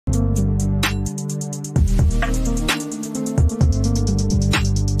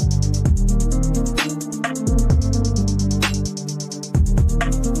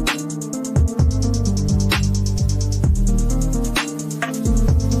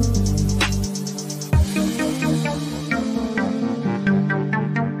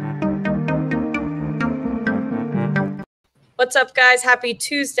What's up, guys? Happy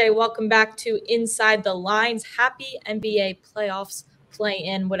Tuesday. Welcome back to Inside the Lines. Happy NBA playoffs,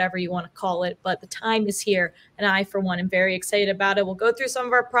 play-in, whatever you want to call it. But the time is here, and I, for one, am very excited about it. We'll go through some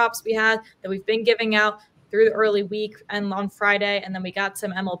of our props we had that we've been giving out through the early week and on Friday, and then we got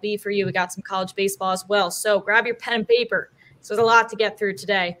some MLB for you. We got some college baseball as well. So grab your pen and paper. So there's a lot to get through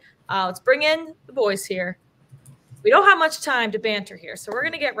today. Let's bring in the boys here. We don't have much time to banter here, so we're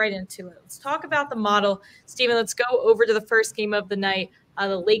going to get right into it. Let's talk about the model. Steven, let's go over to the first game of the night.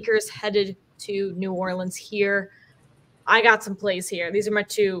 The Lakers headed to New Orleans here. I got some plays here. These are my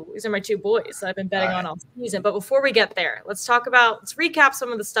two boys that I've been betting on all season. But before we get there, let's recap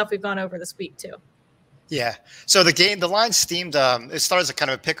some of the stuff we've gone over this week too. Yeah. So the line steamed. It started as a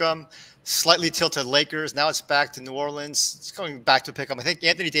kind of a pick 'em. Slightly tilted Lakers. Now it's back to New Orleans. It's going back to pick 'em. I think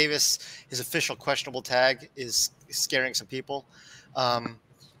Anthony Davis, his official questionable tag, is scaring some people. But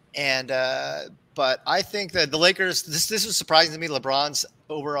I think that the Lakers, this was surprising to me. LeBron's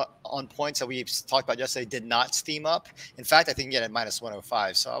over on points that we talked about yesterday did not steam up. In fact, I think he get at minus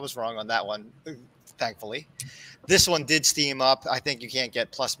 105. So I was wrong on that one, thankfully. This one did steam up. I think you can't get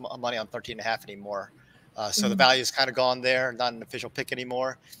plus money on 13.5 anymore. So the value is kind of gone there. Not an official pick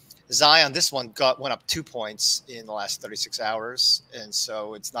anymore. Zion, this one went up 2 points in the last 36 hours, and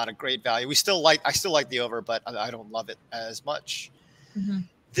so it's not a great value. I still like the over, but I don't love it as much.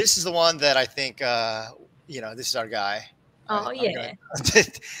 This is the one that I think this is our guy. Yeah.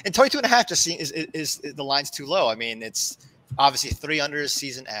 And 22.5 just is the line's too low. I mean, it's obviously 3 under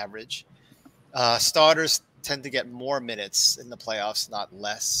season average. Starters tend to get more minutes in the playoffs, not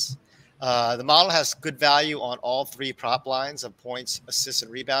less. The model has good value on all 3 prop lines of points, assists,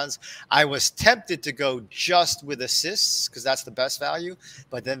 and rebounds. I was tempted to go just with assists because that's the best value.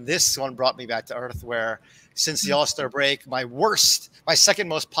 But then this one brought me back to earth where since the All-Star break, my second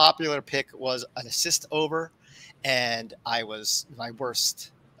most popular pick was an assist over, and I was my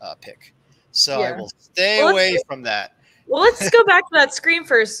worst pick. So I will stay away from that. Well, let's go back to that screen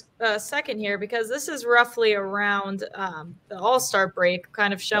for a second here because this is roughly around the All-Star break,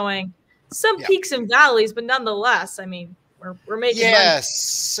 kind of showing some peaks and valleys, but nonetheless, I mean, we're making money.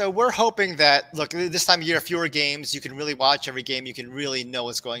 So we're hoping that, look, this time of year, fewer games, you can really watch every game. You can really know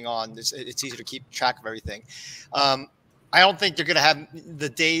what's going on. It's easier to keep track of everything. I don't think you're going to have the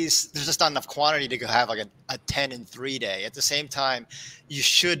days. There's just not enough quantity to go have like a 10-3 day. At the same time, you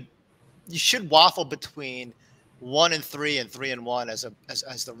should waffle between 1-3 and 3-1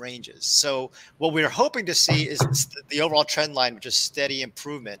 as the ranges. So what we're hoping to see is the overall trend line, which is steady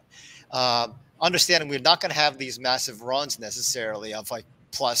improvement. Understanding we're not going to have these massive runs necessarily of like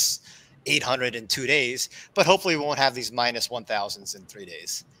plus 800 in 2 days, but hopefully we won't have these minus 1,000s in 3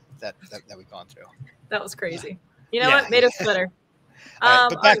 days that we've gone through. That was crazy. You know what? Made us better.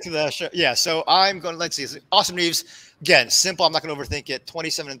 But back to the show. Yeah. So I'm going to, let's see. Austin Reeves, again, simple. I'm not going to overthink it.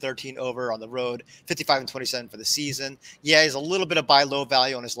 27-13 over on the road, 55-27 for the season. Yeah. He's a little bit of buy low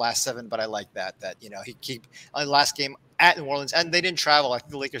value on his last 7, but I like that he keep on the last game at New Orleans, and they didn't travel. I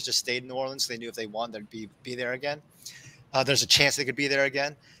think the Lakers just stayed in New Orleans. So they knew if they won, they'd be there again. There's a chance they could be there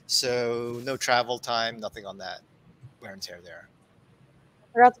again. So no travel time, nothing on that wear and tear there.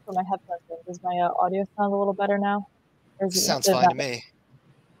 I forgot to put my headphones in. Does my audio sound a little better now? Sounds fine to me.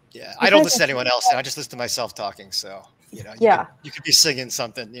 Yeah, I don't listen to anyone else, and I just listen to myself talking. So you could be singing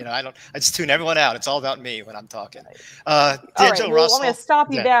something. I just tune everyone out. It's all about me when I'm talking. D'Angelo Russell. I'm going to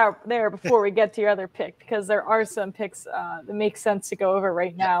stop you there before we get to your other pick because there are some picks that make sense to go over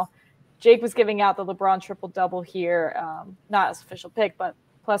right now. Jake was giving out the LeBron triple double here, not as official pick, but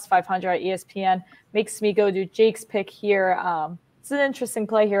plus 500 at ESPN. Makes me go to Jake's pick here. It's an interesting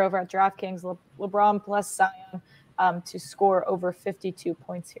play here over at DraftKings. LeBron plus Zion. To score over 52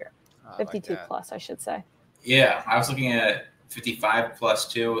 points here. 52 plus, I should say. Yeah, I was looking at 55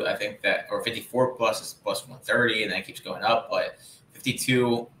 plus 2. I think that, or 54 plus is plus 130, and then it keeps going up. But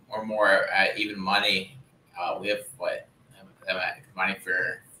 52 or more at even money, we have money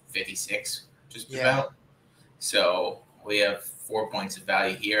for 56, just about. So we have 4 points of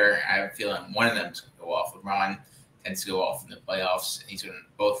value here. I have a feeling one of them is going to go off. LeBron tends to go off in the playoffs.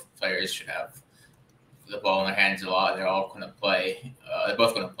 Both players should have the ball in their hands a lot. They're all going to play. They're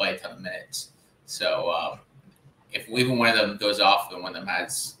both going to play a ton of minutes. So if even one of them goes off and one of them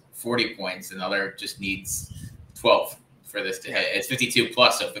has 40 points, the other just needs 12 for this to hit. It's 52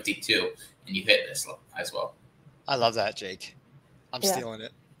 plus, so 52, and you hit this as well. I love that, Jake. I'm stealing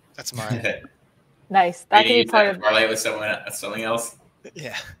it. That's mine. Nice. That can be part of parlay with something else.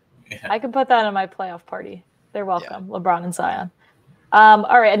 Yeah. I can put that in my playoff party. They're welcome, LeBron and Zion.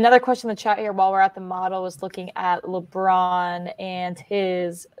 All right, another question in the chat here while we're at the model is looking at LeBron and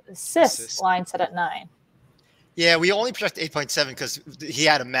his assist line set at 9. Yeah, we only project 8.7 because he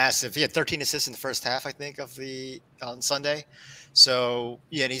had he had 13 assists in the first half, I think, on Sunday. So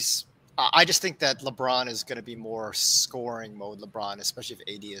yeah, and I just think that LeBron is going to be more scoring mode LeBron, especially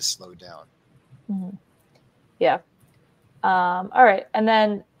if AD is slowed down. Mm-hmm. Yeah. All right. And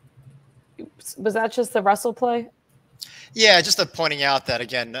then was that just the Russell play? Yeah, just pointing out that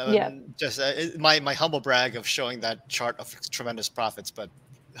again, just my humble brag of showing that chart of tremendous profits, but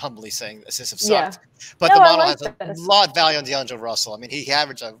humbly saying assists have sucked. Yeah. But no, the model like has a lot of value on D'Angelo Russell. I mean, he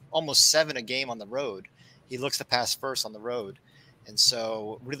averaged almost 7 a game on the road. He looks to pass first on the road, and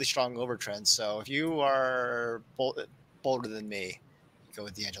so really strong overtrend. So if you are bolder than me, go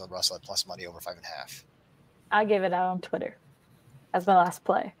with D'Angelo Russell at plus money over 5.5. I gave it out on Twitter as my last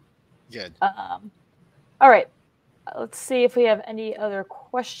play. Good. All right. Let's see if we have any other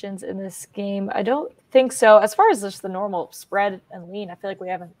questions in this game. I don't think so. As far as just the normal spread and lean, I feel like we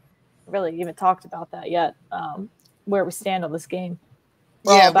haven't really even talked about that yet. Where we stand on this game.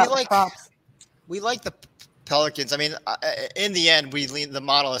 We're all about props. We like the Pelicans. I mean, in the end, we lean the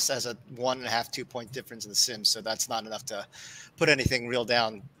model as a 1.5, 2 point difference in the Sims, so that's not enough to put anything real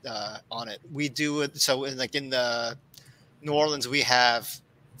down on it. We do it so in the New Orleans, we have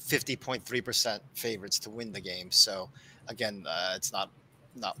 50.3% favorites to win the game. So again, it's not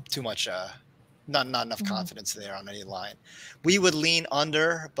too much, not enough confidence there on any line. We would lean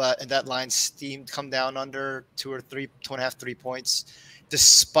under, but that line come down under 2.5, 3 points,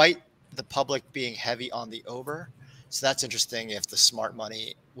 despite the public being heavy on the over. So that's interesting if the smart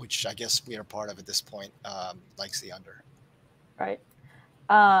money, which I guess we are part of at this point, likes the under. Right.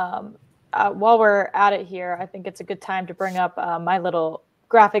 While we're at it here, I think it's a good time to bring up my little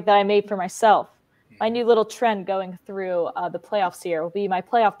graphic that I made for myself. My new little trend going through the playoffs here will be my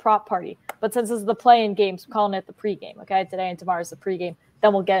playoff prop party. But since this is the play-in games, I'm calling it the pregame. Okay, today and tomorrow is the pregame.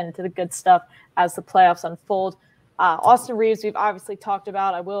 Then we'll get into the good stuff as the playoffs unfold. Austin Reeves, we've obviously talked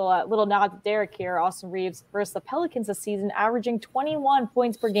about. I will little nod to Derek here. Austin Reeves versus the Pelicans this season, averaging 21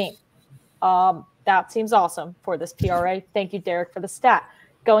 points per game. That seems awesome for this PRA. Thank you, Derek, for the stat.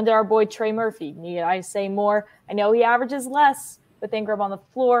 Going to our boy Trey Murphy. Need I say more? I know he averages less with Ingram on the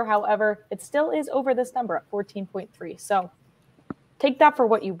floor. However, it still is over this number at 14.3. So take that for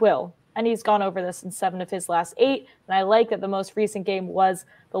what you will. And he's gone over this in 7 of his last 8. And I like that the most recent game was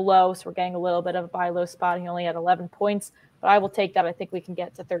the low. So we're getting a little bit of a buy low spot. He only had 11 points. But I will take that. I think we can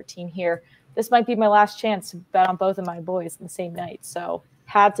get to 13 here. This might be my last chance to bet on both of my boys in the same night. So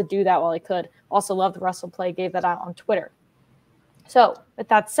had to do that while I could. Also love the Russell play. Gave that out on Twitter. So with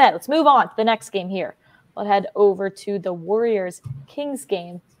that said, let's move on to the next game here. We'll head over to the Warriors-Kings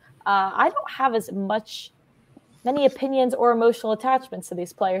game. I don't have many opinions or emotional attachments to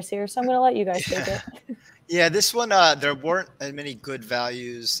these players here, so I'm going to let you guys take it. Yeah, this one, there weren't many good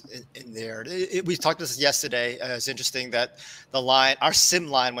values in there. We talked about this yesterday. It's interesting that the line, our sim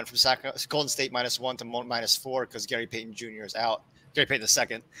line went from Golden State -1 to -4 because Gary Payton Jr. is out. Gary Payton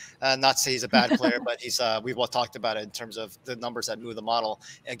II. Not to say he's a bad player, but we've all talked about it in terms of the numbers that move the model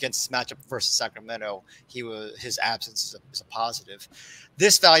against this matchup versus Sacramento. His absence is a positive.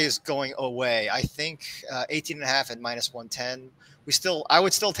 This value is going away. I think 18.5 at -110. I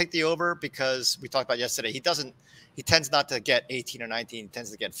would still take the over because we talked about yesterday. He tends not to get 18 or 19. He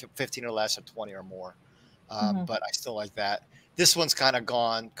tends to get 15 or less or 20 or more. But I still like that. This one's kind of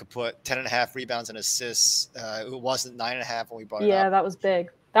gone kaput. 10.5 rebounds and assists. It wasn't 9.5 when we brought it up. Yeah, that was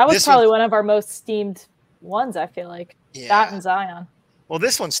big. That was probably one of our most steamed ones, I feel like. Yeah. That and Zion. Well,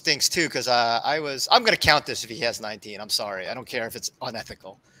 this one stinks too because I'm going to count this if he has 19. I'm sorry. I don't care if it's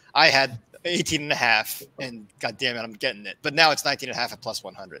unethical. I had 18.5 and God damn it, I'm getting it. But now it's 19.5 at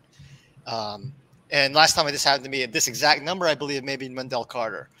 +100. And last time this happened to me at this exact number, I believe maybe Mendel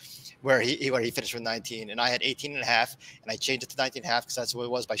Carter, where he finished with 19, and I had 18.5, and I changed it to 19.5 because that's what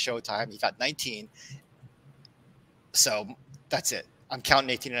it was by Showtime. He got 19, so that's it. I'm counting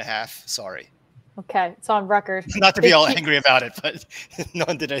 18.5. Sorry. Okay, it's on record. Not to be all angry about it, but no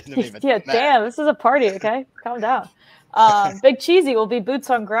one did anything to me. Yeah, damn, this is a party. Okay, calm down. Big Cheesy will be boots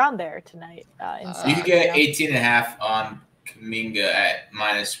on ground there tonight. You can get 18.5 on Kuminga at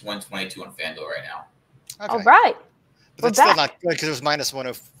 -122 on FanDuel right now. Okay. All right. But that's still not good because it was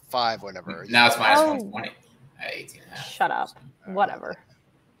 -105, whatever. Now it's -120 at 18.5. Shut up. Whatever.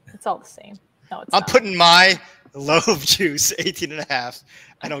 It's all the same. No, it's I'm not. putting my loaf juice 18.5.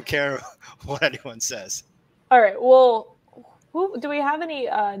 I don't care what anyone says. All right. Well, do we have any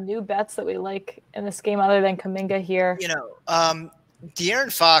new bets that we like in this game other than Kuminga here?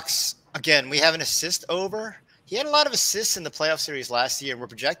 De'Aaron Fox, again, we have an assist over. He had a lot of assists in the playoff series last year, and we're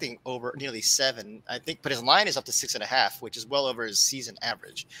projecting over nearly 7, I think. But his line is up to 6.5, which is well over his season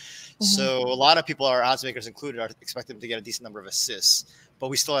average. So a lot of people, our odds makers included, are expecting him to get a decent number of assists. But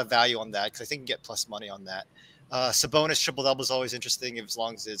we still have value on that because I think you can get plus money on that. Sabonis triple-double is always interesting as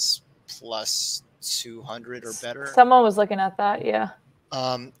long as it's plus 200 or better. Someone was looking at that, yeah.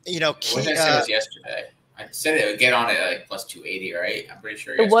 What did I say was yesterday? I said it would get on at like plus 280, right? I'm pretty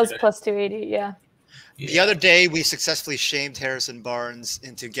sure it was plus 280, yeah. The other day, we successfully shamed Harrison Barnes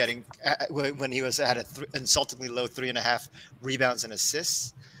into getting, when he was at an insultingly low 3.5 rebounds and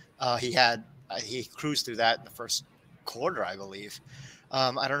assists. He cruised through that in the first quarter, I believe.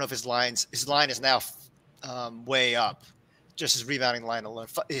 I don't know if his line is now way up, just his rebounding line alone.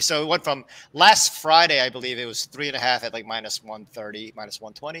 So it went from last Friday, I believe it was 3.5 at like minus 130, minus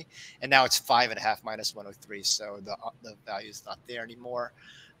 120, and now it's 5.5 minus 103. So the value is not there anymore.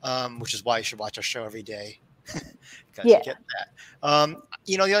 Which is why you should watch our show every day. Because you get that.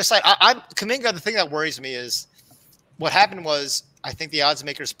 The other side, Kuminga, the thing that worries me is what happened was I think the odds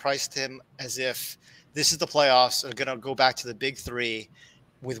makers priced him as if this is the playoffs. They're going to go back to the big three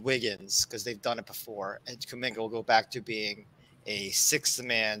with Wiggins because they've done it before. And Kuminga will go back to being a sixth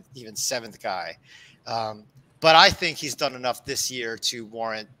man, even seventh guy. But I think he's done enough this year to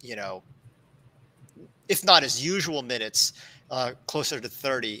warrant, if not his usual minutes, closer to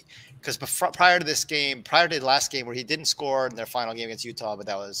 30, because prior to the last game where he didn't score in their final game against Utah, but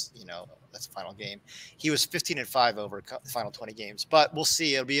that was, that's the final game. He was 15-5 over the final 20 games. But we'll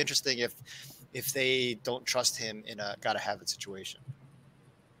see. It'll be interesting if they don't trust him in a gotta have it situation.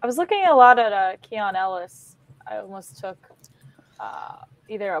 I was looking a lot at Keon Ellis. I almost took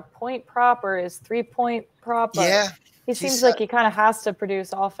either a point prop or his 3-point prop. Yeah, he seems like he kind of has to produce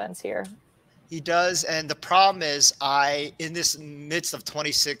offense here. He does, and the problem is in this midst of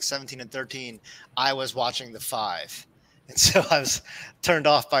 26, 17, and 13, I was watching the 5. And so I was turned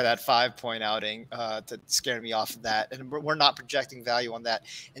off by that 5-point outing to scare me off of that. And we're not projecting value on that.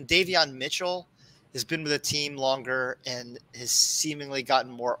 And Davion Mitchell has been with the team longer and has seemingly gotten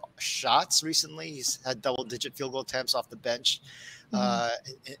more shots recently. He's had double-digit field goal attempts off the bench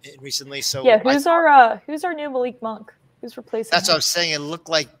recently. So yeah, who's our new Malik Monk? Who's replacing That's him? what I was saying. It looked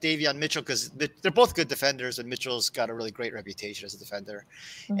like Davion Mitchell because they're both good defenders, and Mitchell's got a really great reputation as a defender,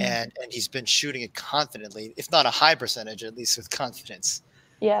 and he's been shooting it confidently, if not a high percentage, at least with confidence.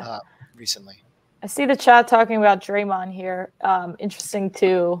 Yeah. Recently. I see the chat talking about Draymond here. Interesting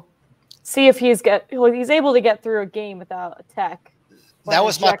to see if he's able to get through a game without a tech. That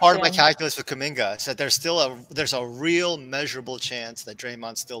was my part of my calculus with Kuminga. So there's a real measurable chance that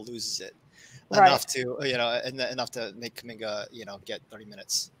Draymond still loses it. Enough to enough to make Kuminga get 30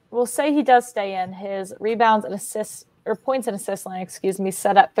 minutes. We'll say he does stay in. His rebounds and assists or points and assist line,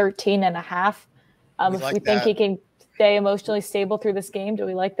 set at 13.5. If we think he can stay emotionally stable through this game, do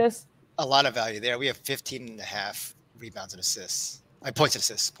we like this? A lot of value there. We have 15.5 rebounds and assists. Points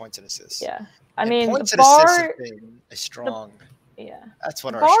and assists. Yeah, I mean points the and assists bar have been a strong. That's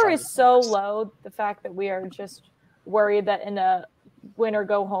what the our bar is so low. The fact that we are just worried that in a win or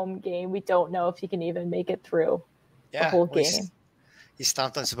go home game, we don't know if he can even make it through the whole game. He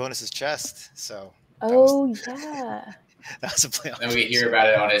stomped on Sabonis' chest. So that was a playoff. Then we hear about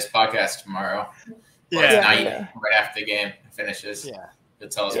it on his podcast tomorrow. Right after the game finishes. Yeah, he'll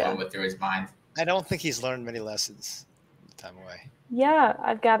tell us what went through his mind. I don't think he's learned many lessons time away. Yeah,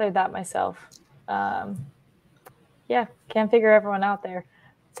 I've gathered that myself. Can't figure everyone out there.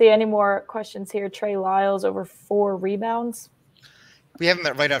 See any more questions here? Trey Lyles over 4 rebounds. We have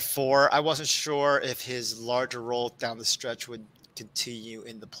him right at 4. I wasn't sure if his larger role down the stretch would continue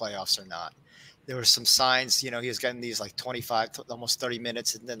in the playoffs or not. There were some signs, he was getting these like 25 to almost 30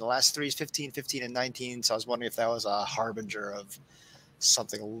 minutes. And then the last 3 is 15, 15, and 19. So I was wondering if that was a harbinger of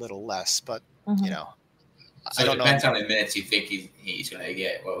something a little less. But, So I don't know. It depends on the minutes you think he's going to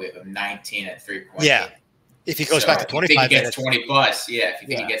get. Well, we have him 19 at 3-point. Yeah. If he goes back to 25 minutes. If he gets 20 plus, if you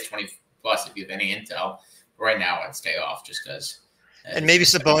think he gets 20 plus, if you have any intel, right now I'd stay off just because. And maybe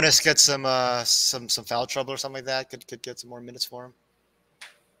Sabonis gets some foul trouble or something like that. Could get some more minutes for him.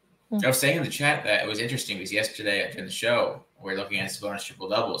 I was saying in the chat that it was interesting because yesterday during the show we were looking at Sabonis triple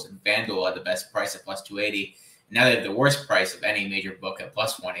doubles, and FanDuel had the best price at plus 280. Now they have the worst price of any major book at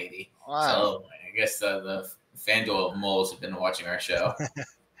plus 180. Wow. So I guess the FanDuel moles have been watching our show.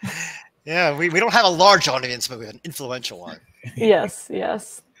 Yeah, we don't have a large audience, but we have an influential one. Yes,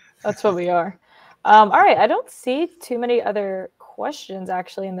 that's what we are. All right, I don't see too many other questions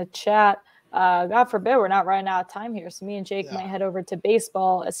actually in the chat. God forbid we're not running out of time here. So me and Jake might head over to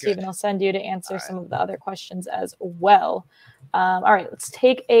baseball, as Steven will send you to answer some of the other questions as well. All right, let's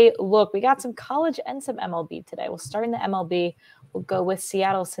take a look. We got some college and some MLB today. We'll start in the MLB. We'll go with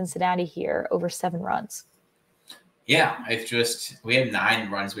Seattle, Cincinnati here, over 7 runs. Yeah, it's just we have 9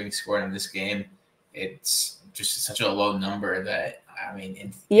 runs being scored in this game. It's just such a low number that, I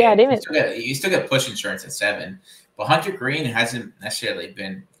mean, you still get push insurance at 7. But Hunter Green hasn't necessarily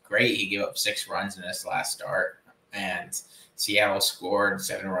been great. He gave up 6 runs in his last start, and Seattle scored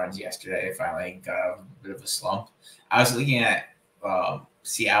 7 runs yesterday. Finally got a bit of a slump. I was looking at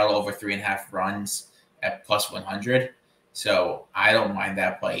Seattle over 3.5 runs at plus 100. So I don't mind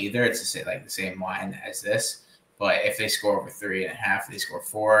that play either. It's the same line as this. But if they score over 3.5, they score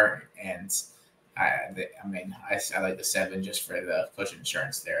 4. And I like the 7 just for the push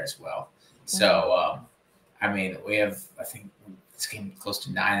insurance there as well. So, we have, I think, this game close to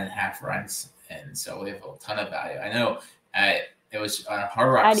 9.5 runs. And so we have a ton of value. I know it was on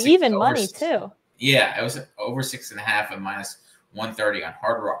Hard Rock. At even money, too. Yeah, it was over 6.5 and minus 130 on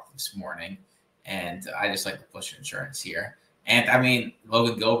Hard Rock this morning. And I just like the push insurance here. And,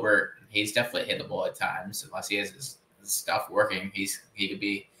 Logan Gilbert, he's definitely hittable at times. Unless he has his stuff working, he could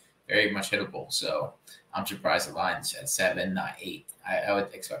be very much hittable. So I'm surprised the line's at 7, not 8. I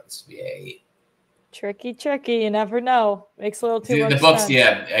would expect this to be 8. Tricky. You never know. Makes a little too much the books, sense.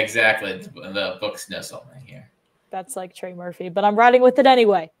 Yeah, exactly. The books know something here. That's like Trey Murphy, but I'm riding with it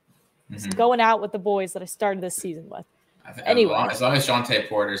anyway. Just going out with the boys that I started this season with. Anyway, as long as Jonte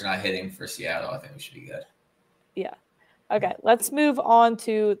Porter's not hitting for Seattle, I think we should be good. Yeah. Okay, let's move on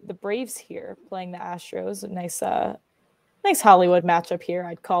to the Braves here playing the Astros. A nice Hollywood matchup here,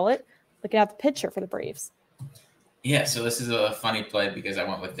 I'd call it. Looking at the pitcher for the Braves. Yeah, so this is a funny play because I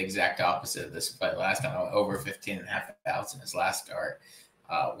went with the exact opposite of this play last time. I went over 15.5 outs in his last start,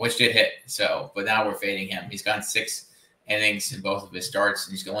 which did hit. But now we're fading him. He's gone 6 innings in both of his starts,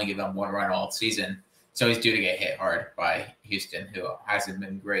 and he's only given up 1 run all season. So he's due to get hit hard by Houston, who hasn't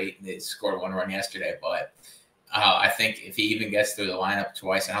been great. They scored 1 run yesterday, but I think if he even gets through the lineup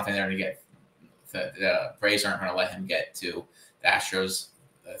twice, I don't think they're going to get the Braves aren't going to let him get to the Astros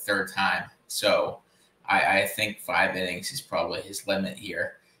the 3rd time. So I think 5 innings is probably his limit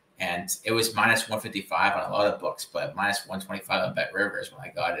here. And it was minus 155 on a lot of books, but minus 125 on Bet Rivers when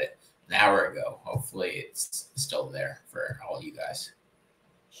I got it an hour ago. Hopefully it's still there for all you guys.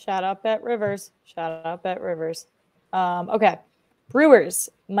 Shout out Bet Rivers. Okay. Brewers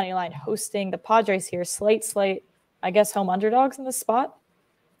money line hosting the Padres here. Slate. I guess home underdogs in this spot.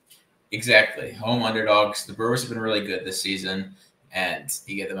 Exactly. Home underdogs. The Brewers have been really good this season, and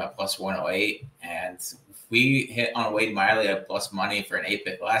you get them at plus 108. And we hit on Wade Miley at plus money for an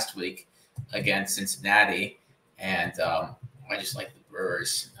 8-pick last week against Cincinnati. And I just like the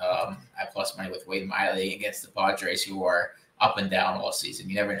Brewers at plus money with Wade Miley against the Padres, who are up and down all season.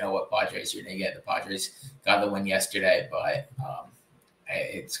 You never know what Padres you're going to get. The Padres got the win yesterday, but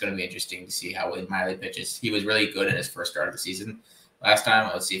it's going to be interesting to see how Wade Miley pitches. He was really good in his first start of the season last time.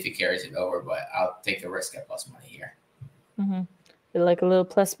 Let's see if he carries it over, but I'll take the risk at plus money here. Mm-hmm. You like a little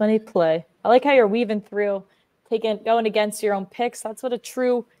plus money play. I like how you're weaving through, going against your own picks. That's what a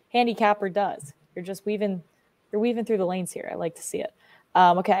true handicapper does. You're just weaving through the lanes here. I like to see it.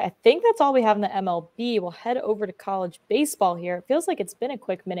 Okay, I think that's all we have in the MLB. We'll head over to college baseball here. It feels like it's been a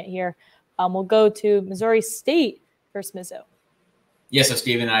quick minute here. We'll go to Missouri State versus Mizzou. Yeah, so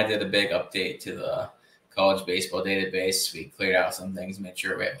Steve and I did a big update to the college baseball database. We cleared out some things, made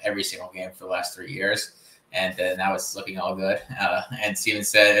sure we have every single game for the last 3 years. And now it's looking all good. And Steven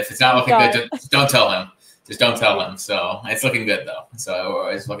said, if it's not looking good, just don't tell him. Just don't tell him. So it's looking good, though. So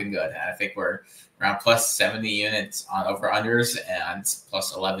it's looking good. And I think we're around plus 70 units on over-unders and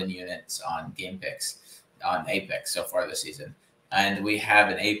plus 11 units on game picks, on A-picks so far this season. And we have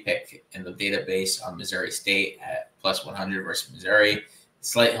an A-pick in the database on Missouri State at plus 100 versus Missouri.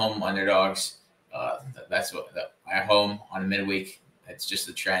 Slight home underdogs. That's what at home on a midweek. It's just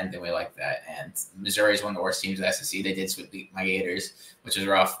the trend, and we like that. And Missouri is one of the worst teams in the SEC. They did sweep my Gators, which is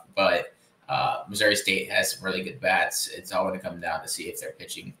rough. But Missouri State has some really good bats. It's all going to come down to see if their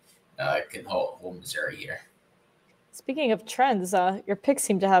pitching can hold Missouri here. Speaking of trends, your picks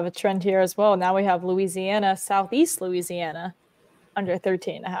seem to have a trend here as well. Now we have Louisiana, Southeast Louisiana, under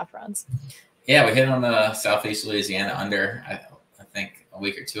 13.5 runs. Yeah, we hit on the Southeast Louisiana under, I think, a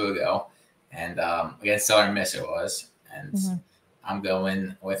week or 2 ago. And against Southern Miss it was. And I'm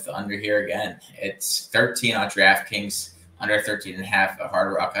going with the under here again. It's 13 on DraftKings, under 13.5 at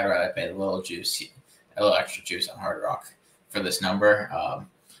Hard Rock. I'd rather pay a little extra juice on Hard Rock for this number.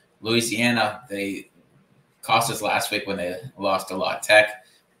 Louisiana, they cost us last week when they lost a lot. Tech,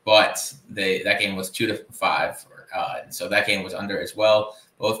 but that game was 2-5. So that game was under as well.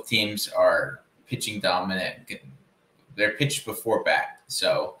 Both teams are pitching dominant. They're pitched before bat.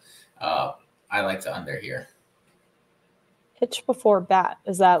 So I like the under here. Pitch before bat.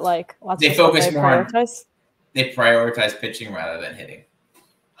 Is that like they focus more prioritize? They prioritize pitching rather than hitting.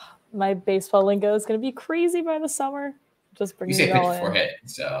 My baseball lingo is going to be crazy by the summer. Just bringing you say it pitch all before in. hit,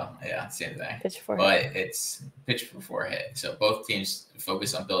 so yeah, same thing. Pitch before but hit. It's pitch before hit. So both teams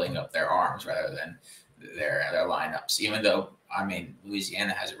focus on building up their arms rather than their lineups. Even though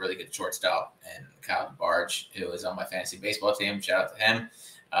Louisiana has a really good shortstop and Kyle Barge, who is on my fantasy baseball team. Shout out to him.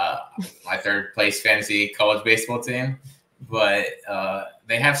 My third place fantasy college baseball team. But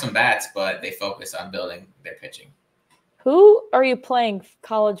they have some bats, but they focus on building their pitching. Who are you playing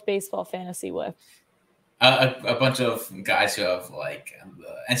college baseball fantasy with? A bunch of guys who have like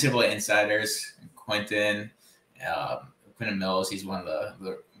NCAA insiders. Quentin Mills, he's one of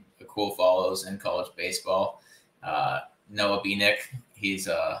the cool follows in college baseball. Noah Beanick, he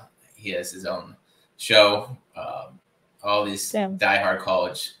has his own show. All these diehard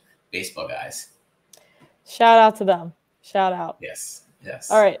college baseball guys. Shout out to them. Shout out. Yes.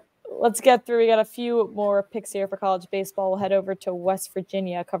 All right, let's get through. We got a few more picks here for college baseball. We'll head over to West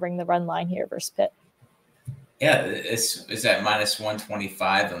Virginia, covering the run line here versus Pitt. Yeah, it's at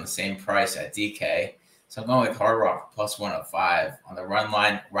 -125 on the same price at DK. So I'm going with Hard Rock +105 on the run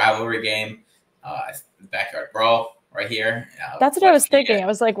line. Rivalry game, backyard brawl right here. That's what I was thinking. I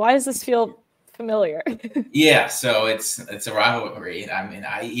was like, why does this feel familiar? Yeah, so it's a rivalry.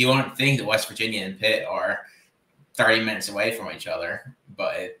 You wouldn't think that West Virginia and Pitt are 30 minutes away from each other,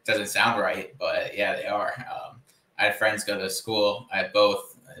 but it doesn't sound right. But yeah, they are. I had friends go to school at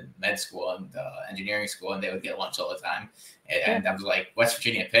both med school and engineering school, and they would get lunch all the time. And I was like, West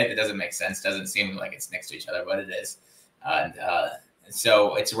Virginia Pitt, it doesn't make sense. Doesn't seem like it's next to each other, but it is. And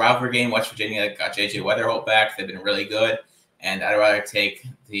so it's a rivalry game. West Virginia got J.J. Weatherholt back. They've been really good. And I'd rather take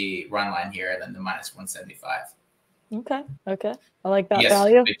the run line here than the -175. Okay. I like that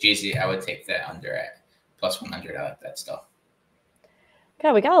value. Big Cheesy, I would take that under at +100. I like that stuff.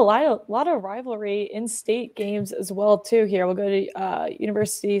 Okay, we got a lot of rivalry in-state games as well too. Here we'll go to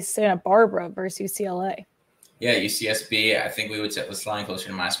University of Santa Barbara versus UCLA. Yeah, UCSB. I think we would set this line closer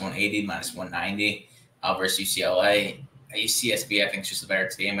to -180, -190 versus UCLA. UCSB, I think, is just a better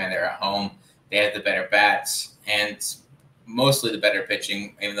team, and they're at home. They have the better bats and mostly the better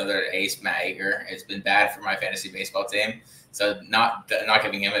pitching. Even though their ace Matt Eager has been bad for my fantasy baseball team, so not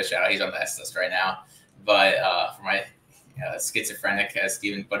giving him a shout out. He's on the S list right now, but for my schizophrenic, as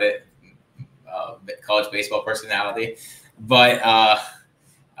Steven put it, college baseball personality. But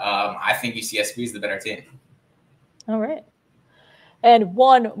I think UCSB is the better team. All right. And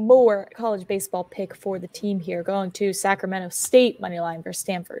one more college baseball pick for the team here, going to Sacramento State moneyline versus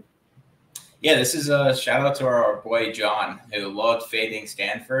Stanford. Yeah, this is a shout out to our boy John, who loved fading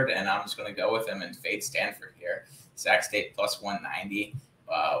Stanford, and I'm just going to go with him and fade Stanford here. Sac State +190.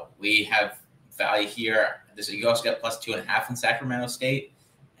 We have value here. You also get +2.5 in Sacramento State,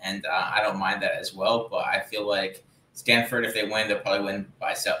 and I don't mind that as well. But I feel like Stanford, if they win, they'll probably win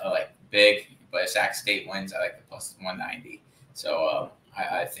by big. But if Sac State wins, I like the +190. So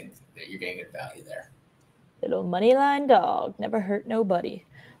I think that you're getting good value there. Little money line dog, never hurt nobody.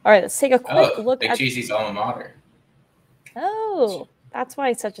 All right, let's take a quick look Big Cheesy's alma mater. Oh, that's why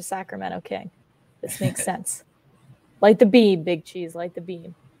he's such a Sacramento king. This makes sense. Light the beam, Big Cheese, light the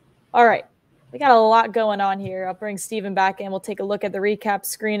beam. All right, we got a lot going on here. I'll bring Steven back in. We'll take a look at the recap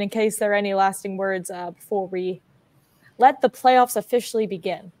screen in case there are any lasting words before we let the playoffs officially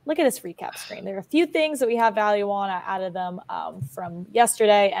begin. Look at this recap screen. There are a few things that we have value on. I added them from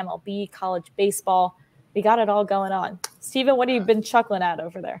yesterday, MLB, college baseball. We got it all going on. Steven, what have you been chuckling at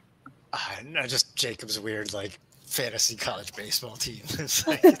over there? No, just Jacob's weird, fantasy college baseball team.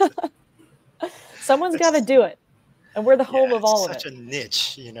 Someone's got to do it. And we're the home of all of it. It's such a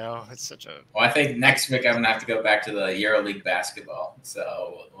niche, It's such a. Well, I think next week I'm going to have to go back to the EuroLeague basketball.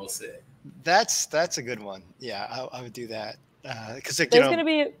 So we'll see. That's a good one. Yeah, I would do that. Because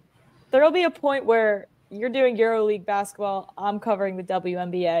there will be a point where you're doing EuroLeague basketball. I'm covering the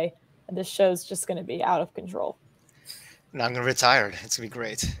WNBA. And this show's just going to be out of control. And I'm going to retire. It's going to be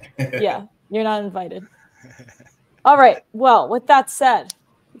great. Yeah, you're not invited. All right. Well, with that said,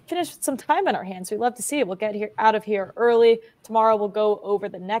 we finished with some time on our hands. We'd love to see it. We'll get out of here early. Tomorrow we'll go over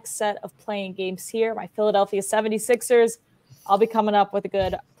the next set of playing games here. My Philadelphia 76ers. I'll be coming up with a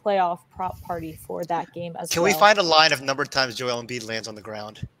good playoff prop party for that game as well. Can we find a line of number of times Joel Embiid lands on the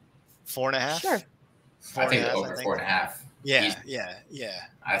ground? 4.5? Sure. I think over 4.5. Yeah.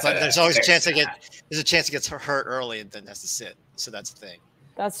 But there's always a chance he gets hurt early and then has to sit. So that's the thing.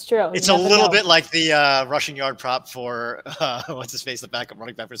 That's true. It's a little bit like the rushing yard prop for what's his face, the backup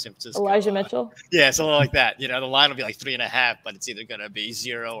running back for San Francisco. Elijah Mitchell. Yeah, it's a little like that. The line will be like 3.5, but it's either going to be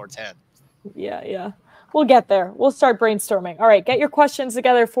 0 or 10. Yeah. We'll get there. We'll start brainstorming. All right, get your questions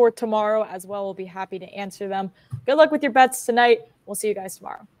together for tomorrow as well. We'll be happy to answer them. Good luck with your bets tonight. We'll see you guys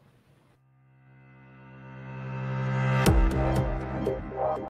tomorrow.